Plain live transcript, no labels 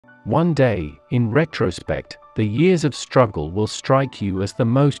One day, in retrospect, the years of struggle will strike you as the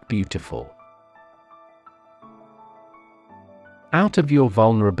most beautiful. Out of your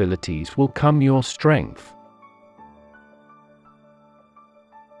vulnerabilities will come your strength.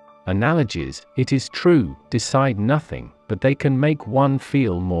 Analogies, it is true, decide nothing, but they can make one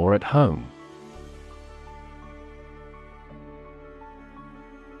feel more at home.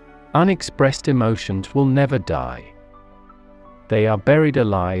 Unexpressed emotions will never die. They are buried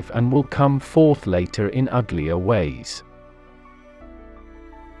alive and will come forth later in uglier ways.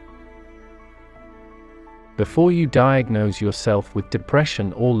 Before you diagnose yourself with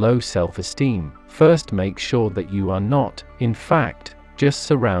depression or low self-esteem, first make sure that you are not, in fact, just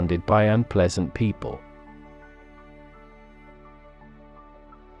surrounded by unpleasant people.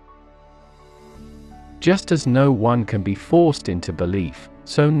 Just as no one can be forced into belief,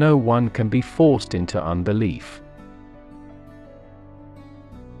 so no one can be forced into unbelief.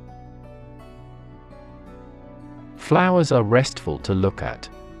 Flowers are restful to look at.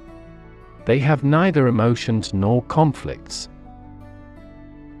 They have neither emotions nor conflicts.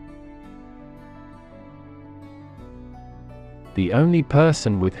 The only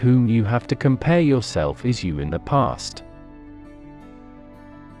person with whom you have to compare yourself is you in the past.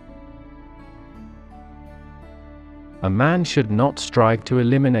 A man should not strive to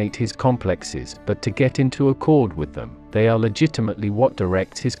eliminate his complexes, but to get into accord with them. They are legitimately what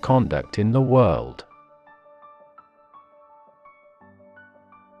directs his conduct in the world.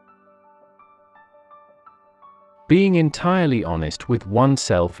 Being entirely honest with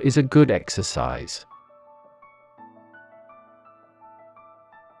oneself is a good exercise.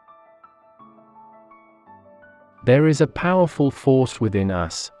 There is a powerful force within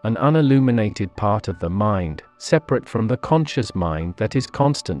us, an unilluminated part of the mind, separate from the conscious mind that is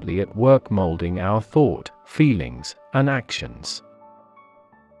constantly at work molding our thought, feelings, and actions.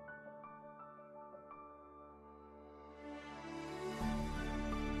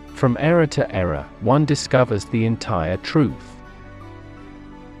 From error to error, one discovers the entire truth.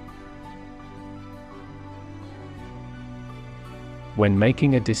 When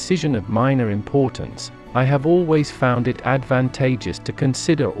making a decision of minor importance, I have always found it advantageous to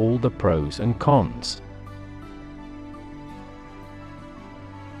consider all the pros and cons.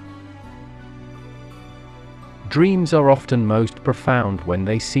 Dreams are often most profound when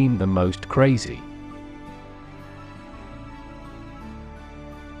they seem the most crazy.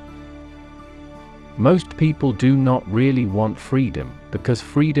 Most people do not really want freedom, because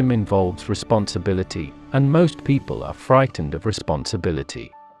freedom involves responsibility, and most people are frightened of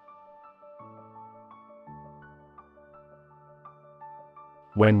responsibility.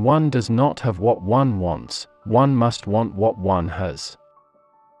 When one does not have what one wants, one must want what one has.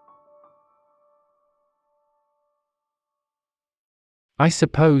 I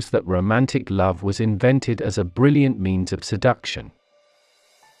suppose that romantic love was invented as a brilliant means of seduction.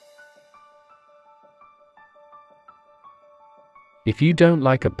 If you don't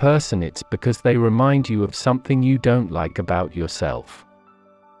like a person, it's because they remind you of something you don't like about yourself.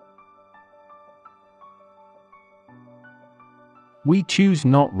 We choose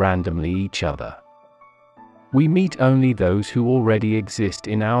not randomly each other. We meet only those who already exist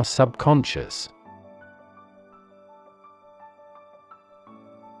in our subconscious.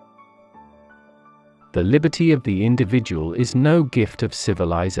 The liberty of the individual is no gift of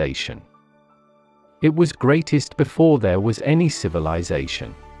civilization. It was greatest before there was any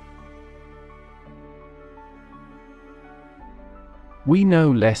civilization. We know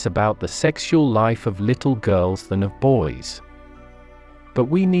less about the sexual life of little girls than of boys. But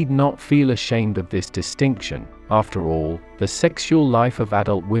we need not feel ashamed of this distinction. After all, the sexual life of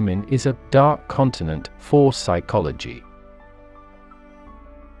adult women is a dark continent for psychology.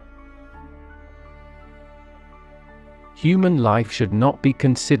 Human life should not be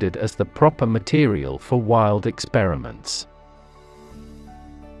considered as the proper material for wild experiments.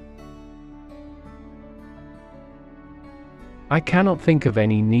 I cannot think of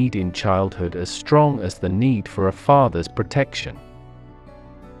any need in childhood as strong as the need for a father's protection.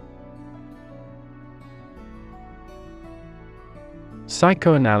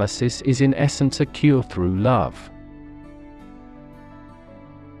 Psychoanalysis is in essence a cure through love.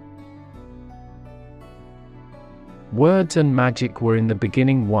 Words and magic were in the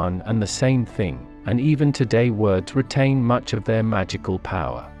beginning one and the same thing, and even today words retain much of their magical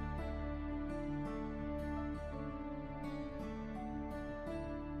power.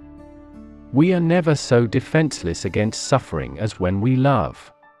 We are never so defenseless against suffering as when we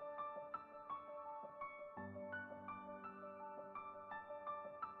love.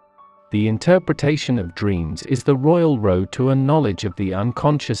 The interpretation of dreams is the royal road to a knowledge of the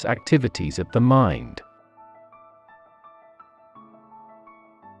unconscious activities of the mind.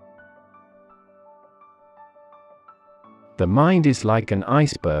 The mind is like an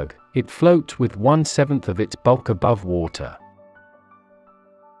iceberg, it floats with 1/7 of its bulk above water.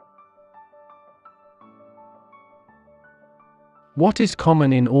 What is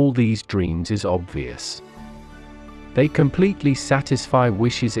common in all these dreams is obvious. They completely satisfy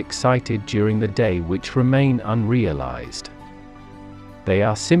wishes excited during the day which remain unrealized. They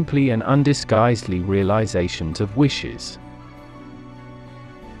are simply and undisguisedly realizations of wishes.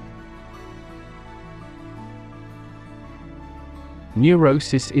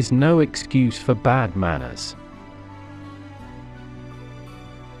 Neurosis is no excuse for bad manners.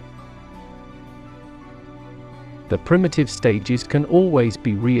 The primitive stages can always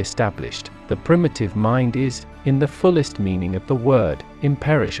be re-established. The primitive mind is, in the fullest meaning of the word,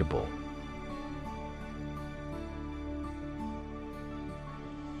 imperishable.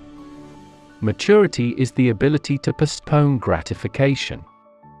 Maturity is the ability to postpone gratification.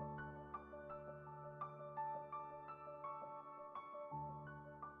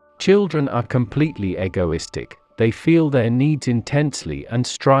 Children are completely egoistic. They feel their needs intensely and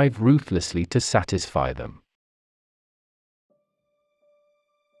strive ruthlessly to satisfy them.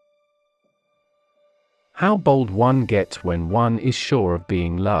 How bold one gets when one is sure of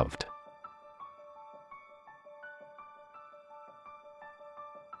being loved.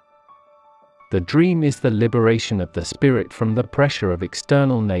 The dream is the liberation of the spirit from the pressure of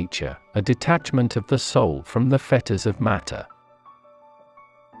external nature, a detachment of the soul from the fetters of matter.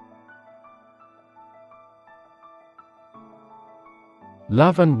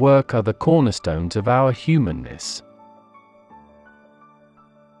 Love and work are the cornerstones of our humanness.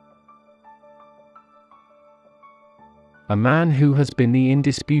 A man who has been the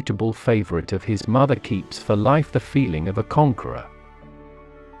indisputable favorite of his mother keeps for life the feeling of a conqueror.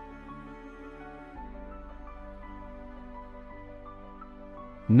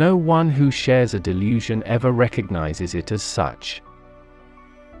 No one who shares a delusion ever recognizes it as such.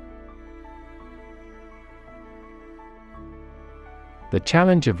 The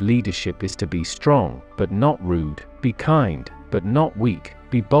challenge of leadership is to be strong, but not rude, be kind, but not weak,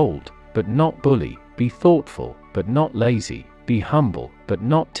 be bold, but not bully, be thoughtful, but not lazy, be humble, but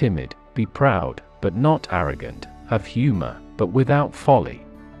not timid, be proud, but not arrogant, have humor, but without folly.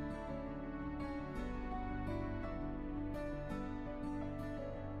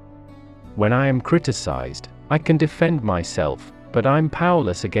 When I am criticized, I can defend myself, but I'm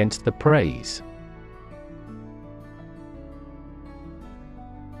powerless against the praise.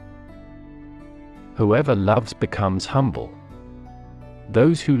 Whoever loves becomes humble.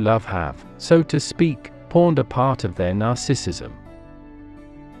 Those who love have, so to speak, pawned a part of their narcissism.